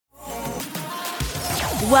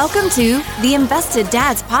Welcome to the Invested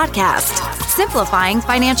Dads Podcast, simplifying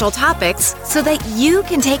financial topics so that you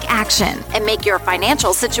can take action and make your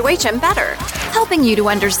financial situation better. Helping you to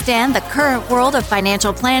understand the current world of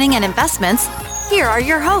financial planning and investments, here are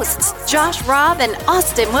your hosts, Josh Robb and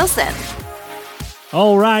Austin Wilson.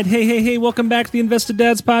 All right. Hey. Welcome back to the Invested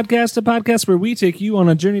Dads Podcast, a podcast where we take you on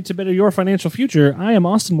a journey to better your financial future. I am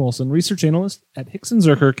Austin Wilson, research analyst at Hixon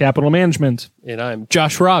Zuercher Capital Management. And I'm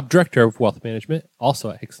Josh Robb, director of wealth management, also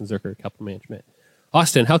at Hixon Zuercher Capital Management.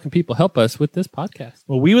 Austin, how can people help us with this podcast?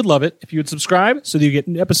 Well, we would love it if you would subscribe so that you get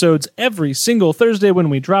episodes every single Thursday when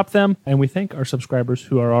we drop them. And we thank our subscribers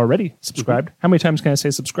who are already subscribed. Mm-hmm. How many times can I say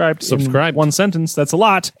subscribed? Subscribed. In one sentence. That's a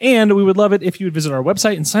lot. And we would love it if you would visit our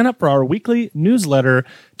website and sign up for our weekly newsletter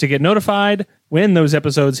to get notified when those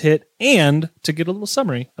episodes hit and to get a little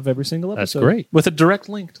summary of every single episode. That's great. With a direct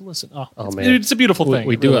link to listen. Oh man. It's a beautiful thing.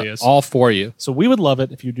 We do it all for you. So we would love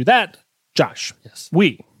it if you do that. Josh. Yes.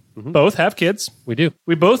 We both have kids. We do.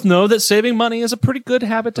 We both know that saving money is a pretty good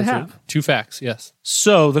habit to have. Two facts, yes.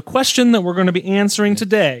 So the question that we're going to be answering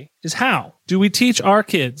today is, how do we teach our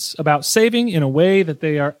kids about saving in a way that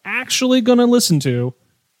they are actually going to listen to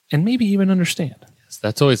and maybe even understand? Yes,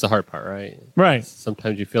 that's always the hard part, right? Right.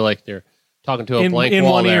 Sometimes you feel like they're talking to a blank in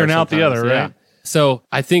wall one ear there and out the other, yeah. right? So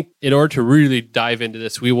I think in order to really dive into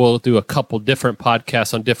this, we will do a couple different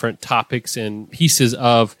podcasts on different topics and pieces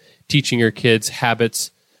of teaching your kids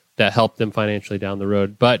habits that help them financially down the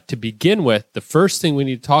road. But to begin with, the first thing we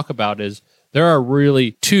need to talk about is there are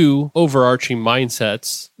really two overarching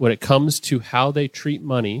mindsets when it comes to how they treat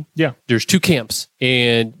money. Yeah. There's two camps,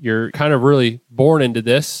 and you're kind of really born into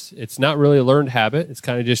this. It's not really a learned habit. It's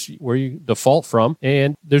kind of just where you default from.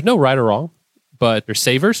 And there's no right or wrong, but there's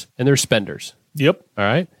savers and there's spenders. Yep. All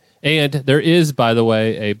right. And there is, by the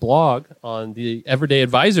way, a blog on the Everyday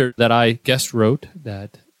Advisor that I guest wrote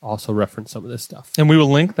that also reference some of this stuff. And we will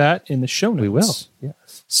link that in the show notes. We will,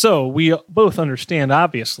 yes. So we both understand,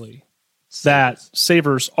 obviously, that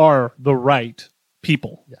savers are the right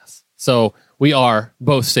people. Yes. So we are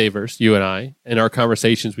both savers, you and I. In our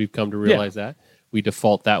conversations, we've come to realize that. We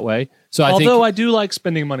default that way. So Although I do like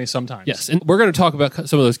spending money sometimes. Yes, and we're going to talk about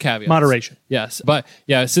some of those caveats. Moderation. Yes, but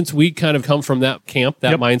yeah, since we kind of come from that camp,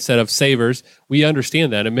 that mindset of savers, we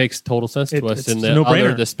understand that. It makes total sense to us. It's a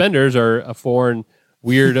no-brainer. The spenders are a foreign,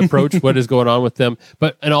 weird approach. What is going on with them?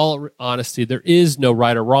 But in all honesty, there is no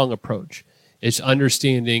right or wrong approach. It's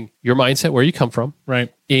understanding your mindset, where you come from,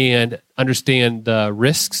 right, and understand the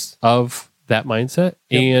risks of that mindset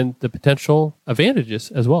and the potential advantages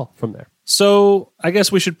as well from there. So I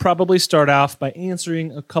guess we should probably start off by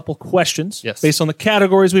answering a couple questions based on the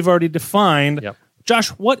categories we've already defined. Yep. Josh,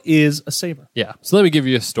 what is a saver? Yeah. So let me give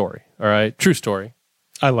you a story. All right. True story.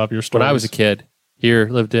 I love your story. When I was a kid, here,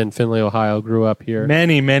 lived in Findlay, Ohio, grew up here.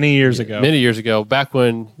 Many years ago. Many years ago, back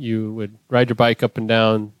when you would ride your bike up and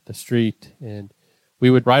down the street, and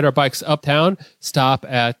we would ride our bikes uptown, stop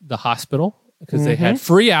at the hospital, because they had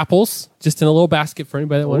free apples just in a little basket for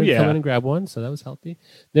anybody that wanted to come in and grab one. So that was healthy.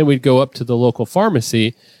 Then we'd go up to the local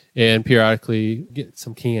pharmacy and periodically get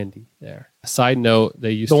some candy there. A side note,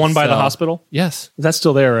 they used the to one by sell, the hospital? Yes. That's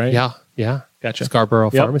still there, right? Yeah. Gotcha.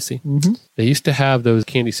 Scarborough Pharmacy. Mm-hmm. They used to have those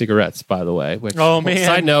candy cigarettes, by the way. Which,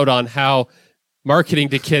 side note on how marketing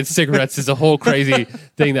to kids cigarettes is a whole crazy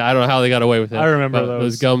thing that I don't know how they got away with it. I remember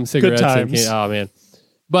those gum cigarettes. Good times. Oh, man.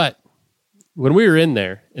 But when we were in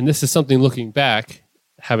there, and this is something looking back,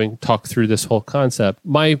 having talked through this whole concept,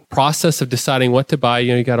 my process of deciding what to buy,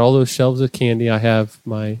 you got all those shelves of candy. I have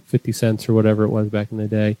my 50 cents or whatever it was back in the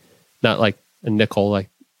day. Not like a nickel like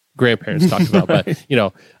grandparents talked about, right.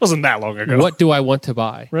 But, wasn't that long ago. What do I want to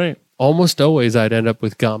buy? Right. Almost always I'd end up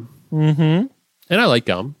with gum. Mm-hmm. And I like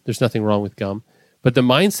gum. There's nothing wrong with gum. But the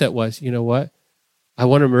mindset was, you know what? I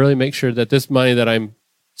want to really make sure that this money that I'm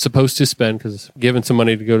supposed to spend, because given some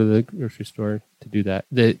money to go to the grocery store to do that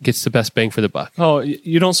gets the best bang for the buck. Oh,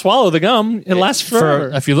 you don't swallow the gum. It lasts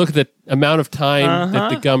forever. If you look at the amount of time that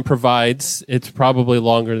the gum provides, it's probably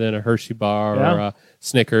longer than a Hershey bar or a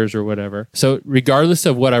Snickers or whatever. So regardless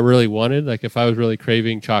of what I really wanted, like if I was really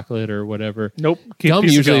craving chocolate or whatever, gum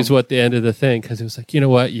usually is what the end of the thing, because it was like, you know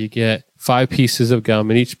what? You get 5 pieces of gum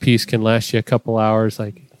and each piece can last you a couple hours.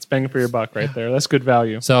 Like, it's bang for your buck right there. That's good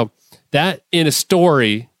value. So that in a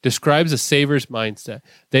story describes a saver's mindset.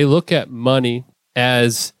 They look at money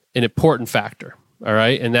as an important factor, all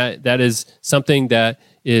right? And that is something that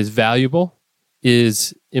is valuable,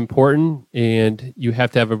 is important, and you have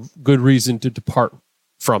to have a good reason to depart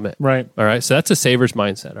from it. Right. All right? So that's a saver's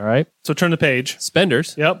mindset, all right? So turn the page.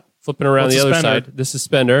 Spenders. Yep. Flipping around What's the a other spender? side. This is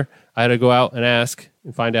spender. I had to go out and ask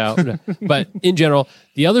and find out. But in general,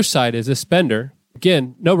 the other side is a spender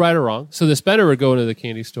Again, no right or wrong. So the spender would go into the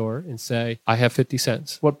candy store and say, I have 50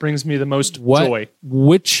 cents. What brings me the most joy?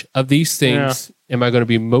 Which of these things am I going to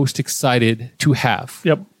be most excited to have?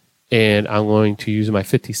 Yep. And I'm going to use my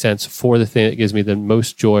 50 cents for the thing that gives me the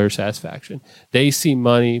most joy or satisfaction. They see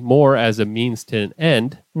money more as a means to an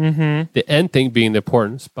end, the end thing being the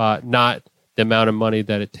important spot, not the amount of money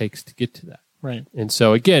that it takes to get to that. Right. And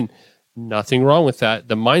so again, nothing wrong with that.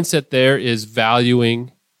 The mindset there is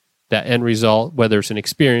valuing that end result, whether it's an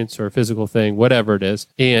experience or a physical thing, whatever it is.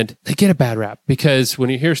 And they get a bad rap because when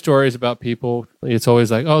you hear stories about people, it's always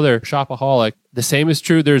like, oh, they're shopaholic. The same is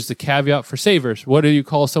true. There's the caveat for savers. What do you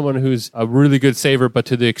call someone who's a really good saver, but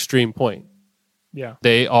to the extreme point? Yeah.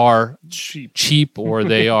 They are cheap or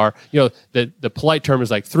they are, the polite term is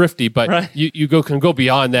like thrifty, but right. you can go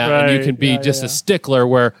beyond that and you can be a stickler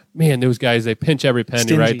where, man, those guys, they pinch every penny,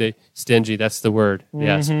 stingy. right? Stingy. That's the word.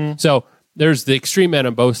 Yes. So there's the extreme end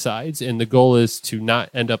on both sides, and the goal is to not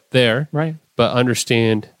end up there, right? But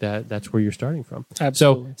understand that that's where you're starting from.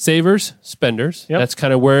 Absolutely. So savers, spenders, that's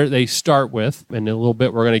kind of where they start with. And in a little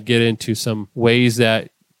bit, we're going to get into some ways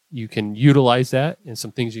that you can utilize that and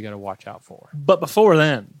some things you got to watch out for. But before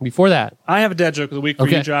that, I have a dad joke of the week for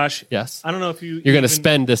you, Josh. Yes. I don't know if you're going to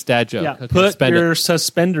spend this dad joke. Yeah. Okay, put your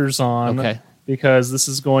suspenders on, because this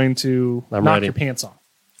is going to knock your pants off.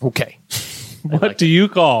 Okay. What do you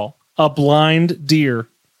call a blind deer?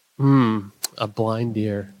 A blind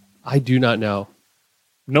deer. I do not know.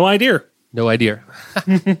 No idea. I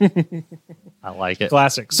like it.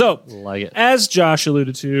 Classic. So, like it. As Josh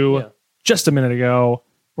alluded to just a minute ago,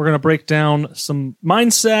 we're going to break down some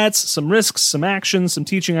mindsets, some risks, some actions, some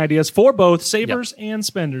teaching ideas for both savers and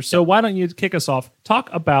spenders. So why don't you kick us off? Talk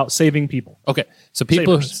about saving people. Okay. So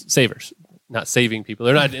savers, not saving people.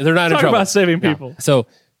 They're not in trouble. Talk about saving people. So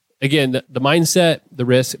again, the mindset, the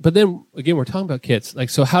risk, but then again, we're talking about kids.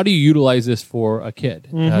 Like, so how do you utilize this for a kid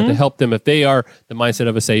to help them if they are the mindset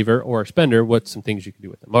of a saver or a spender? What's some things you can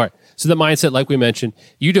do with them? All right. So the mindset, like we mentioned,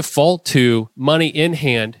 you default to money in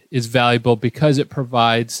hand is valuable because it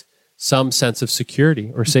provides some sense of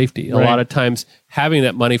security or safety. A lot of times having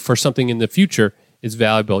that money for something in the future is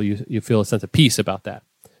valuable. You feel a sense of peace about that.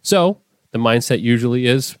 So the mindset usually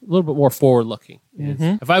is a little bit more forward-looking.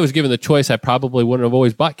 If I was given the choice, I probably wouldn't have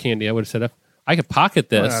always bought candy. I would have said, I could pocket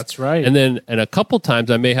this. That's right. And a couple times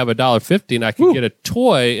I may have $1.50 and I can get a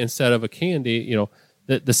toy instead of a candy.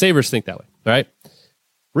 The savers think that way, right?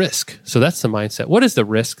 Risk. So that's the mindset. What is the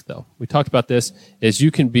risk, though? We talked about this, is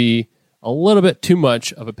you can be a little bit too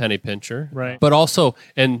much of a penny pincher. Right. But also,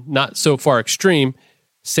 and not so far extreme,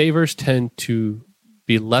 savers tend to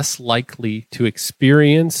be less likely to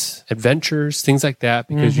experience adventures, things like that,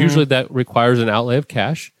 because usually that requires an outlay of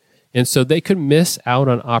cash. And so they could miss out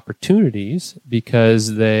on opportunities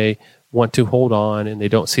because they want to hold on and they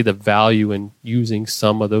don't see the value in using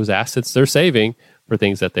some of those assets they're saving for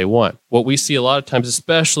things that they want. What we see a lot of times,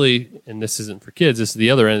 especially, and this isn't for kids, this is the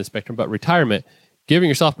other end of the spectrum, but retirement, giving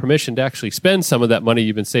yourself permission to actually spend some of that money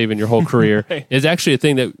you've been saving your whole career is actually a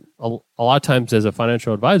thing that a lot of times as a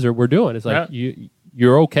financial advisor we're doing. It's like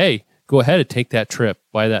you're okay. Go ahead and take that trip,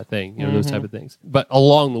 buy that thing, those type of things. But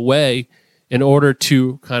along the way, in order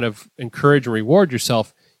to kind of encourage and reward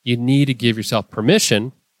yourself, you need to give yourself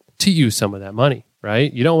permission to use some of that money,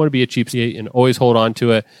 right? You don't want to be a cheapskate and always hold on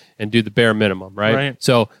to it and do the bare minimum, right?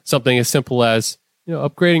 So something as simple as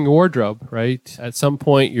upgrading your wardrobe, right? At some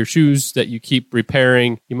point, your shoes that you keep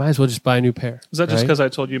repairing, you might as well just buy a new pair. Is that just because I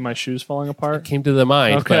told you my shoe's falling apart? It came to the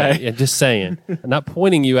mind. Okay. But just saying. I'm not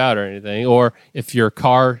pointing you out or anything. Or if your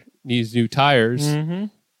car needs new tires,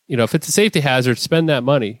 if it's a safety hazard, spend that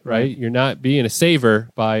money, right? You're not being a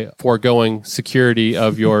saver by foregoing security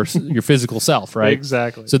of your physical self, right?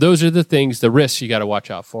 Exactly. So those are the things, the risks you got to watch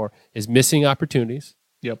out for is missing opportunities.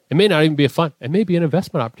 Yep. It may not even be a fun. It may be an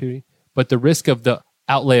investment opportunity. But the risk of the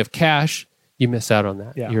outlay of cash, you miss out on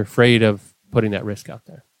that. Yeah. You're afraid of putting that risk out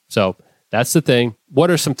there. So that's the thing.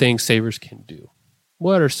 What are some things savers can do?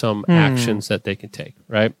 What are some actions that they can take,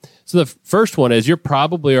 right? So the first one is you're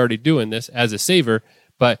probably already doing this as a saver,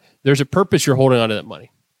 but there's a purpose you're holding on to that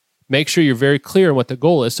money. Make sure you're very clear on what the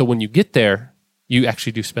goal is. So when you get there, you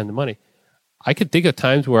actually do spend the money. I could think of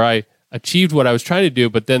times where I achieved what I was trying to do,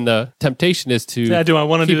 but then the temptation is to do I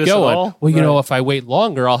want to do this going. at all? Well, if I wait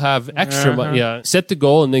longer, I'll have extra money. Yeah, set the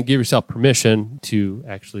goal and then give yourself permission to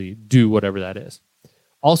actually do whatever that is.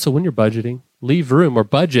 Also, when you're budgeting, leave room or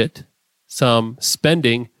budget some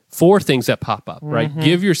spending for things that pop up, right?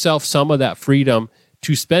 Give yourself some of that freedom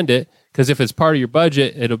to spend it, because if it's part of your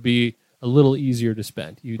budget, it'll be a little easier to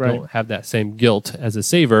spend. You don't have that same guilt as a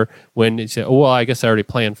saver when you say, I guess I already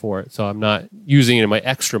planned for it, so I'm not using it in my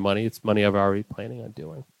extra money. It's money I've already planning on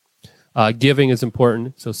doing. Giving is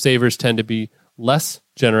important. So savers tend to be less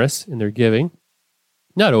generous in their giving.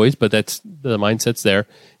 Not always, but that's the mindset's there.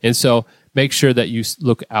 And so make sure that you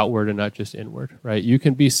look outward and not just inward, right? You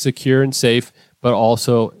can be secure and safe, but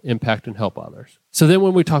also impact and help others. So then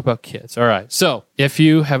when we talk about kids, all right. So if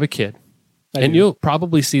you have a kid, and you'll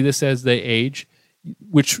probably see this as they age,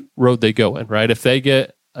 which road they go in, right? If they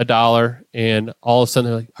get $1 and all of a sudden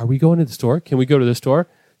they're like, are we going to the store? Can we go to the store?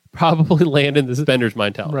 Probably land in the spender's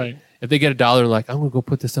mentality. Right. If they get $1 and like, I'm going to go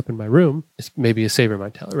put this up in my room, it's maybe a saver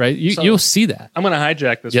mentality, right? You'll see that. I'm going to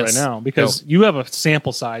hijack this right now because you have a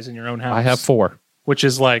sample size in your own house. I have 4. Which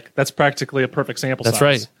is like, that's practically a perfect sample size. That's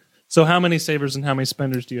right. So how many savers and how many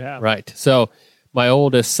spenders do you have? Right. So my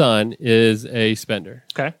oldest son is a spender.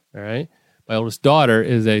 Okay. All right. My oldest daughter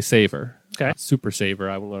is a saver. Okay. Super saver,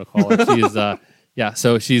 I'm going to call it. She's,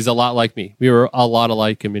 so she's a lot like me. We were a lot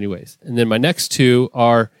alike in many ways. And then my next 2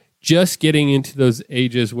 are just getting into those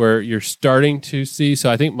ages where you're starting to see.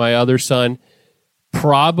 So I think my other son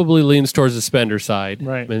probably leans towards the spender side.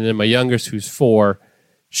 Right. And then my youngest, who's 4,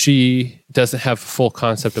 she doesn't have a full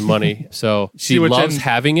concept of money. So she loves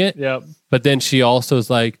having it. Yep. But then she also is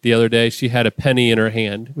like, the other day, she had a penny in her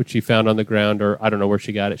hand, which she found on the ground, or I don't know where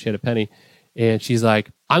she got it. She had a penny. And she's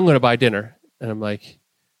like, I'm going to buy dinner. And I'm like,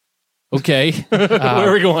 okay. Where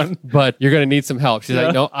are we going? But you're going to need some help. She's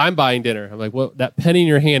like, no, I'm buying dinner. I'm like, well, that penny in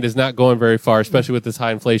your hand is not going very far, especially with this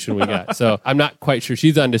high inflation we got. So I'm not quite sure.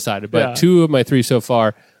 She's undecided. But 2 of my 3 so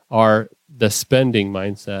far are the spending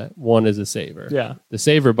mindset. 1 is a saver. Yeah. The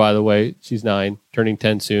saver, by the way, she's 9, turning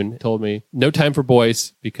 10 soon, told me, no time for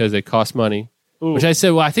boys because they cost money. Ooh. Which I said,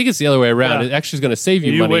 well, I think it's the other way around. Yeah. It actually is going to save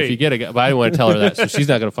you money if you get a guy. But I didn't want to tell her that, so she's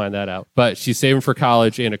not going to find that out. But she's saving for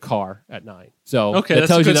college and a car at 9. So that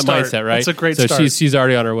tells you that mindset, right? That's a great start. So she's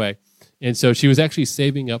already on her way. And so she was actually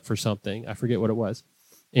saving up for something. I forget what it was.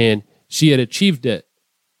 And she had achieved it.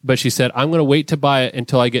 But she said, I'm going to wait to buy it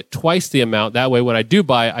until I get twice the amount. That way, when I do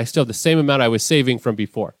buy it, I still have the same amount I was saving from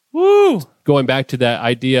before. Woo! Going back to that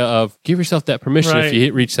idea of give yourself that permission if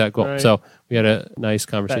you reach that goal. Right. So we had a nice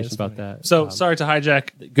conversation about that. So sorry to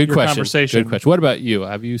hijack good your question. Conversation. Good question. What about you?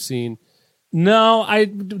 Have you seen... No,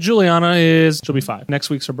 Juliana she'll be 5. Next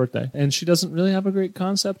week's her birthday. And she doesn't really have a great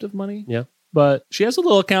concept of money. Yeah. But she has a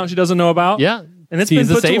little account she doesn't know about. Yeah. And it's been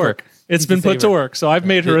put to work. It's been put to work. So I've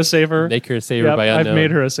made her a saver. Make her a saver by unknown. I've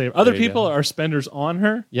made her a saver. Other people are spenders on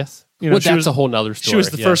her. Yes. That's a whole nother story. She was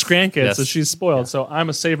the first grandkid, so she's spoiled. Yeah. So I'm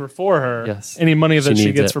a saver for her. Yes. Any money that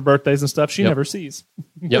she gets for birthdays and stuff, she never sees.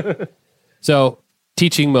 Yep. So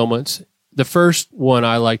teaching moments. The first one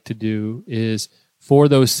I like to do is for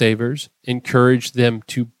those savers, encourage them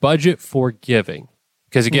to budget for giving.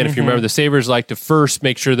 Because again, if you remember, the savers like to first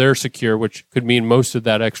make sure they're secure, which could mean most of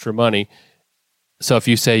that extra money. So if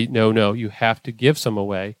you say, no, you have to give some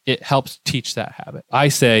away, it helps teach that habit. I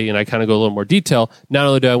say, and I kind of go a little more detail, not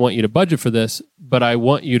only do I want you to budget for this, but I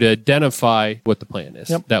want you to identify what the plan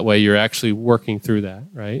is. Yep. That way you're actually working through that,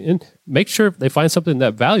 right? And make sure they find something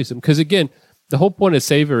that values them. Because again, the whole point of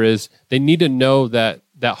saver is they need to know that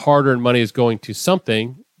that hard-earned money is going to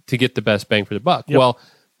something to get the best bang for the buck. Yep. Well,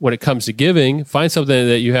 when it comes to giving, find something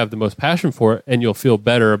that you have the most passion for, and you'll feel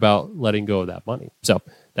better about letting go of that money. So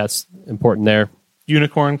that's important there.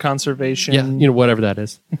 Unicorn conservation. Yeah, whatever that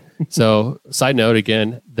is. So, side note,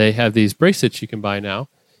 again, they have these bracelets you can buy now,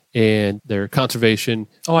 and they're conservation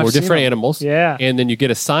for different animals. Yeah. And then you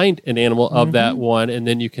get assigned an animal of that one, and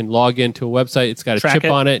then you can log into a website. It's got a chip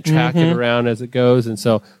on it, track it around as it goes. And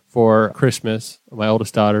so for Christmas, my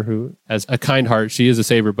oldest daughter, who has a kind heart, she is a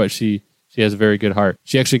saver, but she has a very good heart.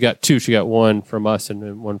 She actually got 2. She got one from us and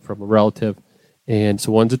then one from a relative. And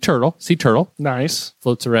so one's a turtle, sea turtle. Nice.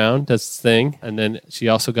 Floats around, does its thing. And then she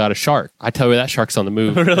also got a shark. I tell you, that shark's on the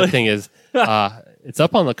move. Really? That thing is, it's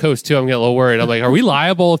up on the coast too. I'm getting a little worried. I'm like, are we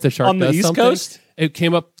liable if the shark does something? On the East Coast? It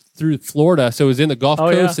came up through Florida. So it was in the Gulf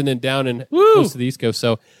Coast and then down in close to the East Coast.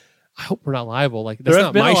 So I hope we're not liable. Like, that's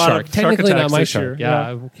not my shark. Technically not my shark.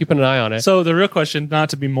 Yeah, I'm keeping an eye on it. So the real question, not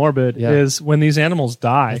to be morbid, is when these animals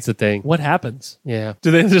die, that's the thing. What happens? Yeah.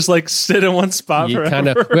 Do they just like sit in one spot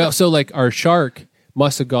forever? Well, so like our shark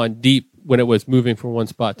must have gone deep when it was moving from one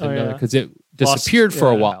spot to another because it disappeared for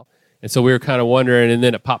a while. And so we were kind of wondering, and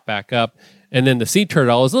then it popped back up. And then the sea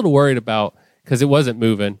turtle, I was a little worried about because it wasn't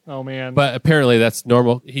moving. Oh, man. But apparently that's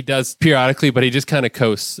normal. He does periodically, but he just kind of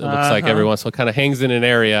coasts, it looks like, every once in a while. Kind of hangs in an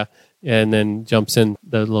area and then jumps in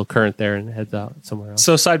the little current there and heads out somewhere else.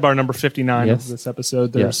 So sidebar number 59 of this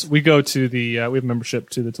episode, we go to the, we have membership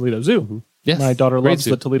to the Toledo Zoo. Mm-hmm. Yes. My daughter loves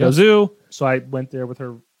the Toledo Zoo. So I went there with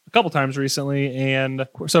her a couple times recently, and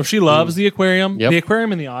so she loves the aquarium. Yep. The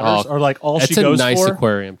aquarium and the otters are like all she goes for. It's a nice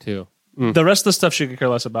aquarium too. The rest of the stuff she could care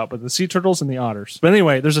less about, but the sea turtles and the otters. But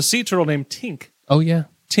anyway, there's a sea turtle named Tink. Oh, yeah.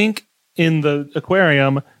 Tink in the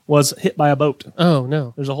aquarium was hit by a boat. Oh,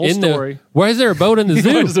 no. There's a whole story. Why is there a boat in the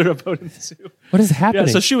zoo? Why is there a boat in the zoo? What is happening?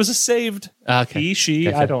 Yeah, so she was saved. Okay. She,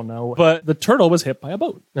 Gotcha. I don't know. But the turtle was hit by a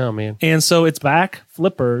boat. Oh, man. And so its back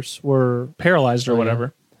flippers were paralyzed or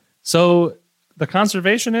whatever. So the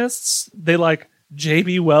conservationists, they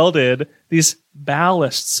JB welded these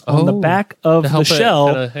ballasts on the back of the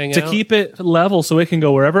shell to keep it level so it can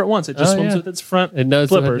go wherever it wants. It just swims with its front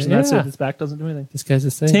flippers, and that's it. Its back doesn't do anything. This guy's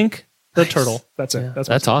the same. Tink the turtle. That's it.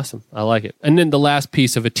 That's awesome. I like it. And then the last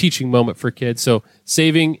piece of a teaching moment for kids. So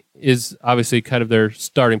saving is obviously kind of their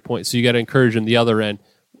starting point. So you got to encourage them the other end,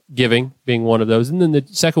 giving being one of those. And then the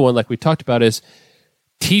second one, like we talked about, is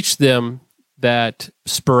teach them that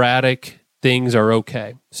sporadic things are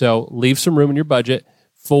okay. So leave some room in your budget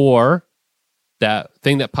for that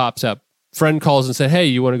thing that pops up. Friend calls and said, hey,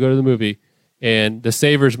 you want to go to the movie? And the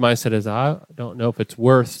saver's mindset is, I don't know if it's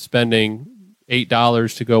worth spending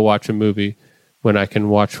 $8 to go watch a movie when I can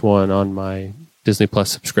watch one on my Disney Plus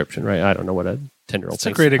subscription, right? I don't know what a 10-year-old thinks. It's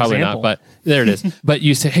a great Probably example. not, but there it is. But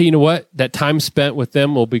you say, hey, you know what? That time spent with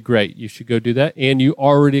them will be great. You should go do that. And you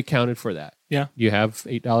already accounted for that. Yeah. You have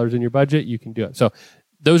 $8 in your budget. You can do it. So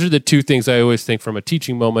those are the two things I always think from a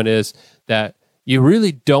teaching moment is that you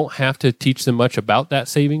really don't have to teach them much about that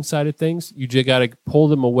saving side of things. You just got to pull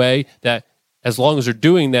them away that as long as they're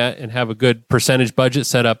doing that and have a good percentage budget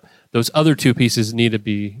set up, those other two pieces need to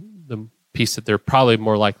be the piece that they're probably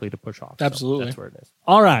more likely to push off. Absolutely. So that's where it is.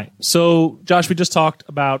 All right. So, Josh, we just talked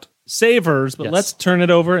about savers, but let's turn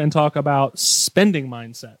it over and talk about spending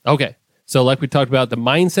mindset. Okay. So like we talked about, the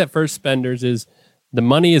mindset for spenders is the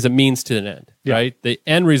money is a means to an end, right? The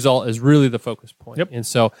end result is really the focus point. Yep. And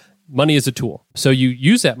so money is a tool. So you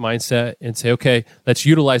use that mindset and say, okay, let's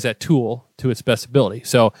utilize that tool to its best ability.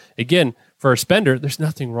 So again, for a spender, there's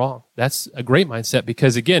nothing wrong. That's a great mindset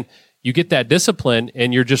because again, you get that discipline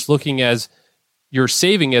and you're just looking as you're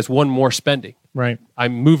saving as one more spending. Right.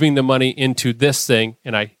 I'm moving the money into this thing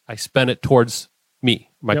and I spend it towards me,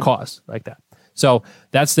 my cause, like that. So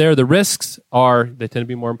that's there. The risks are they tend to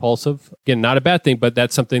be more impulsive. Again, not a bad thing, but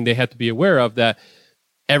that's something they have to be aware of, that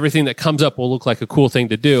everything that comes up will look like a cool thing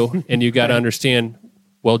to do. And you got to understand,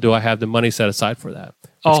 well, do I have the money set aside for that?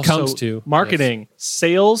 Which Also, comes to marketing,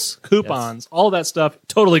 sales, coupons, all that stuff,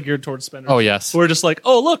 totally geared towards spenders. Oh, yes. We're just like,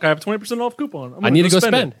 oh, look, I have a 20% off coupon. I need to go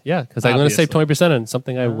spend. it. Yeah, because I'm going to save 20% on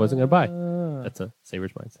something I wasn't going to buy. That's a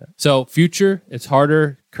saver's mindset. So future, it's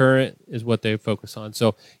harder. Current is what they focus on.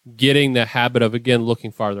 So getting the habit of, again,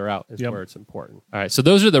 looking farther out is where it's important. All right, so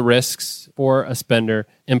those are the risks for a spender.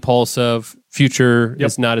 Impulsive, future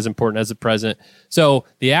is not as important as the present. So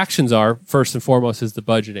the actions are, first and foremost, is the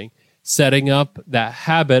budgeting. Setting up that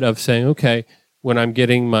habit of saying, okay, when I'm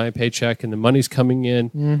getting my paycheck and the money's coming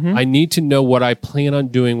in, I need to know what I plan on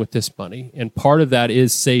doing with this money. And part of that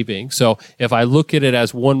is saving. So if I look at it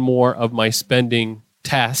as one more of my spending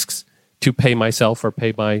tasks to pay myself or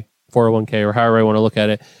pay my 401k or however I want to look at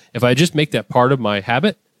it, if I just make that part of my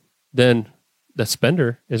habit, then the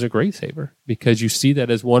spender is a great saver because you see that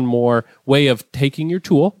as one more way of taking your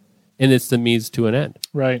tool and it's the means to an end.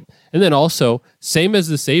 Right. And then also, same as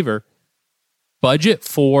the saver, budget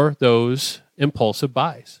for those impulsive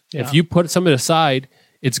buys. Yeah. If you put something aside,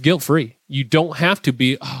 it's guilt-free. You don't have to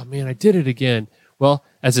be, oh man, I did it again. Well,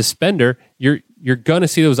 as a spender, you're going to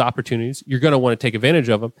see those opportunities. You're going to want to take advantage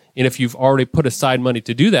of them. And if you've already put aside money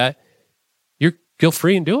to do that, you're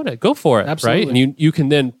guilt-free in doing it. Go for it. Absolutely. Right? And you can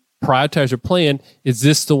then prioritize or plan, is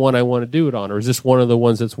this the one I want to do it on? Or is this one of the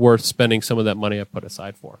ones that's worth spending some of that money I put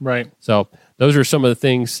aside for? Right. So those are some of the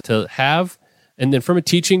things to have. And then from a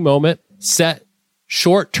teaching moment, set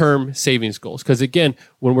short-term savings goals. Because again,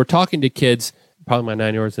 when we're talking to kids, probably my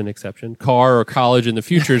 9-year-old is an exception, car or college in the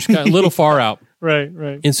future is kind of a little far out. Right.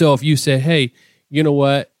 And so if you say, hey, you know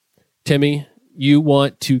what, Timmy, you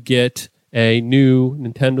want to get a new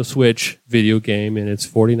Nintendo Switch video game and it's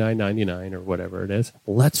 $49.99 or whatever it is,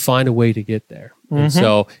 let's find a way to get there. And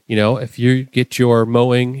so, if you get your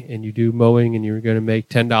mowing and you do mowing and you're going to make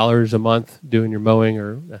 $10 a month doing your mowing,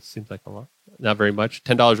 or that seems like a lot. Not very much.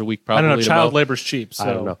 $10 a week probably. I don't know. Child labor's cheap. So.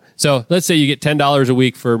 I don't know. So let's say you get $10 a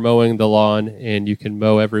week for mowing the lawn and you can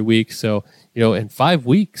mow every week. So, in 5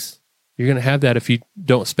 weeks, you're going to have that if you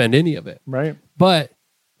don't spend any of it. Right. But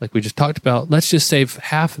like we just talked about, let's just save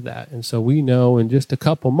half of that. And so we know in just a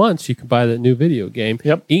couple months, you can buy that new video game.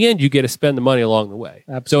 Yep. And you get to spend the money along the way.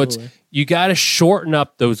 Absolutely. So you got to shorten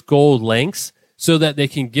up those goal lengths so that they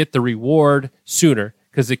can get the reward sooner.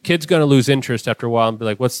 Because the kid's going to lose interest after a while and be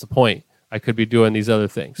like, what's the point? I could be doing these other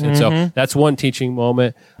things. And so that's one teaching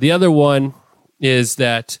moment. The other one is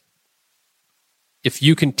that if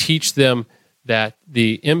you can teach them that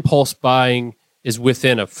the impulse buying is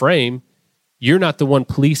within a frame, you're not the one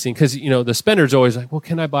policing, because the spender's always like, well,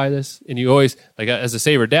 can I buy this? And you always, like, as a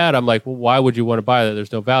saver dad, I'm like, well, why would you want to buy that?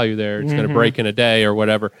 There's no value there. It's going to break in a day or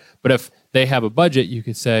whatever. But if they have a budget, you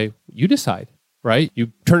could say, you decide, right?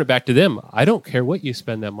 You turn it back to them. I don't care what you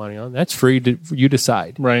spend that money on. That's free. You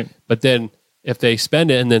decide. Right. But then if they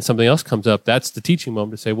spend it and then something else comes up, that's the teaching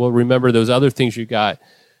moment to say, well, remember those other things you got.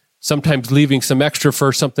 Sometimes leaving some extra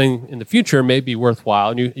for something in the future may be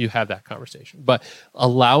worthwhile, and you have that conversation. But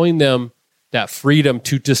allowing them that freedom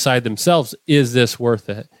to decide themselves, is this worth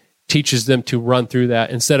it? Teaches them to run through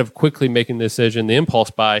that instead of quickly making the decision, the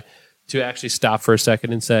impulse buy, to actually stop for a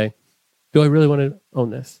second and say, do I really want to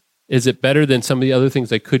own this? Is it better than some of the other things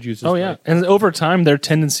they could use? Oh, yeah. And over time, their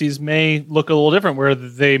tendencies may look a little different, where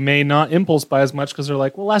they may not impulse buy as much because they're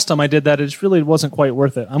like, well, last time I did that, it just really wasn't quite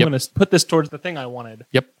worth it. I'm going to put this towards the thing I wanted.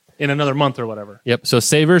 Yep. In another month or whatever. Yep. So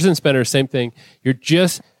savers and spenders, same thing. You're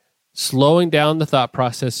just slowing down the thought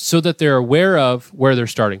process so that they're aware of where they're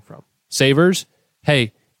starting from. Savers,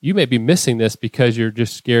 hey, you may be missing this because you're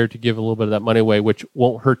just scared to give a little bit of that money away, which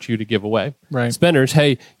won't hurt you to give away. Right. Spenders,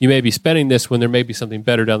 hey, you may be spending this when there may be something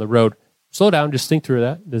better down the road. Slow down, just think through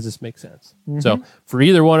that. Does this make sense? Mm-hmm. So for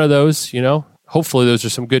either one of those, hopefully those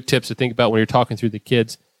are some good tips to think about when you're talking through the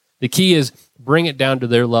kids. The key is bring it down to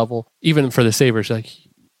their level. Even for the savers, like,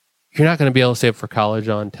 you're not going to be able to save for college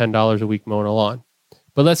on $10 a week mowing a lawn.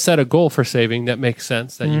 But let's set a goal for saving that makes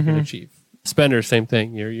sense that you can achieve. Spenders, same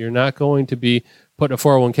thing. You're not going to be putting a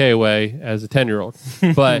 401k away as a 10-year-old.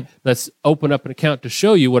 But let's open up an account to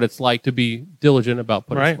show you what it's like to be diligent about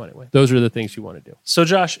putting some money away. Those are the things you want to do. So,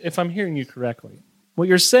 Josh, if I'm hearing you correctly, what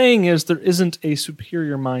you're saying is there isn't a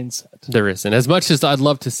superior mindset. There isn't. As much as I'd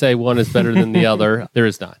love to say one is better than the other, there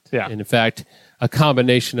is not. Yeah. And in fact, a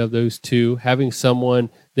combination of those two, having someone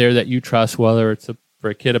there that you trust, whether it's for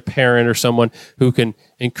a kid, a parent, or someone who can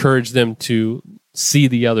encourage them to see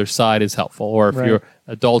the other side, is helpful. Or if you're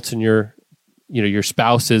adults and your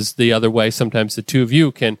spouse is the other way, sometimes the two of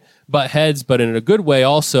you can butt heads, but in a good way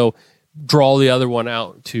also draw the other one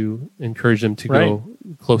out to encourage them to go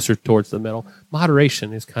closer towards the middle.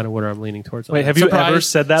 Moderation is kind of what I'm leaning towards. Wait, have you ever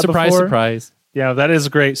said that before? Surprise. Yeah, that is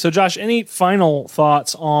great. So, Josh, any final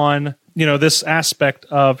thoughts on this aspect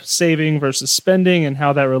of saving versus spending and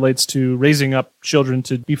how that relates to raising up children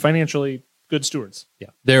to be financially good stewards? Yeah,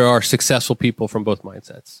 there are successful people from both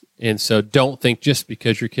mindsets. And so don't think just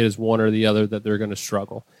because your kid is one or the other that they're going to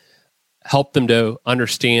struggle. Help them to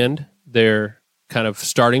understand their kind of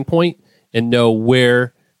starting point and know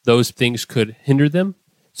where those things could hinder them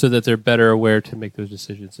so that they're better aware to make those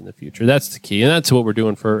decisions in the future. That's the key. And that's what we're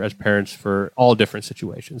doing as parents for all different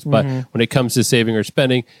situations. But when it comes to saving or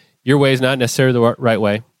spending, your way is not necessarily the right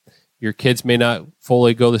way. Your kids may not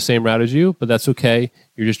fully go the same route as you, but that's okay.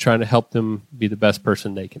 You're just trying to help them be the best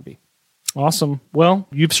person they can be. Awesome. Well,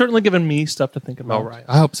 you've certainly given me stuff to think about. All right.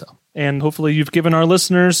 I hope so. And hopefully you've given our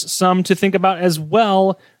listeners some to think about as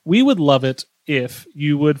well. We would love it if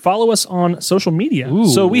you would follow us on social media. Ooh.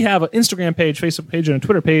 So we have an Instagram page, Facebook page, and a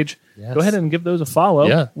Twitter page. Yes. Go ahead and give those a follow.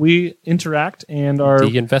 Yeah. We interact and are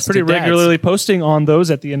pretty regularly posting on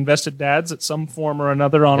those at The Invested Dads at some form or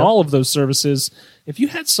another on all of those services. If you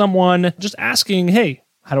had someone just asking, hey,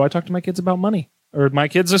 how do I talk to my kids about money? Or my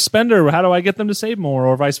kid's a spender, how do I get them to save more?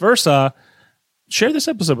 Or vice versa. Share this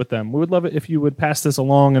episode with them. We would love it if you would pass this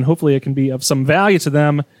along, and hopefully it can be of some value to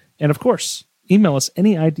them. And of course, email us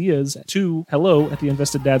any ideas to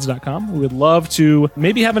hello@theinvesteddads.com. We would love to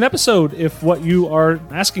maybe have an episode if what you are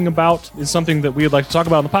asking about is something that we would like to talk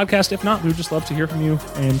about on the podcast. If not, we would just love to hear from you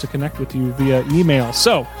and to connect with you via email.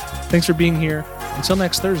 So thanks for being here. Until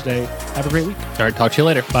next Thursday, have a great week. All right, talk to you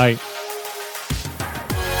later. Bye.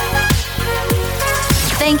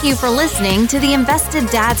 Thank you for listening to the Invested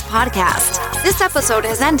Dads podcast. This episode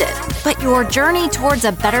has ended, but your journey towards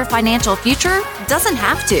a better financial future doesn't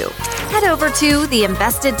have to. Head over to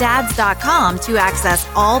theinvesteddads.com to access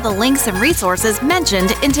all the links and resources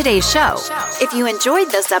mentioned in today's show. If you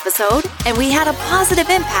enjoyed this episode and we had a positive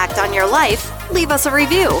impact on your life, leave us a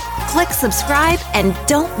review, click subscribe, and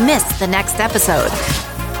don't miss the next episode.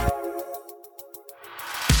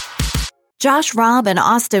 Josh Robb and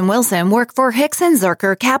Austin Wilson work for Hicks &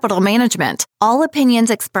 Zerker Capital Management. All opinions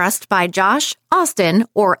expressed by Josh, Austin,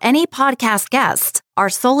 or any podcast guests are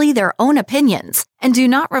solely their own opinions and do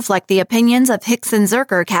not reflect the opinions of Hicks &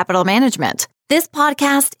 Zerker Capital Management. This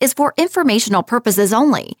podcast is for informational purposes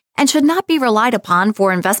only and should not be relied upon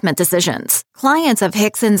for investment decisions. Clients of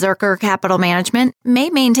Hicks & Zerker Capital Management may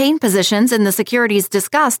maintain positions in the securities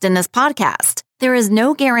discussed in this podcast. There is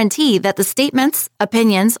no guarantee that the statements,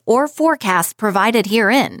 opinions, or forecasts provided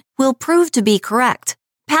herein will prove to be correct.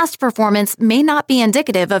 Past performance may not be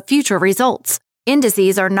indicative of future results.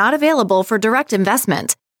 Indices are not available for direct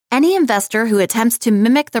investment. Any investor who attempts to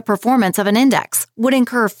mimic the performance of an index would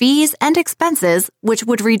incur fees and expenses which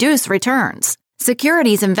would reduce returns.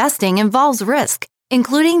 Securities investing involves risk,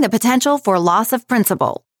 including the potential for loss of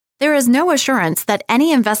principal. There is no assurance that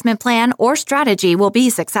any investment plan or strategy will be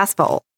successful.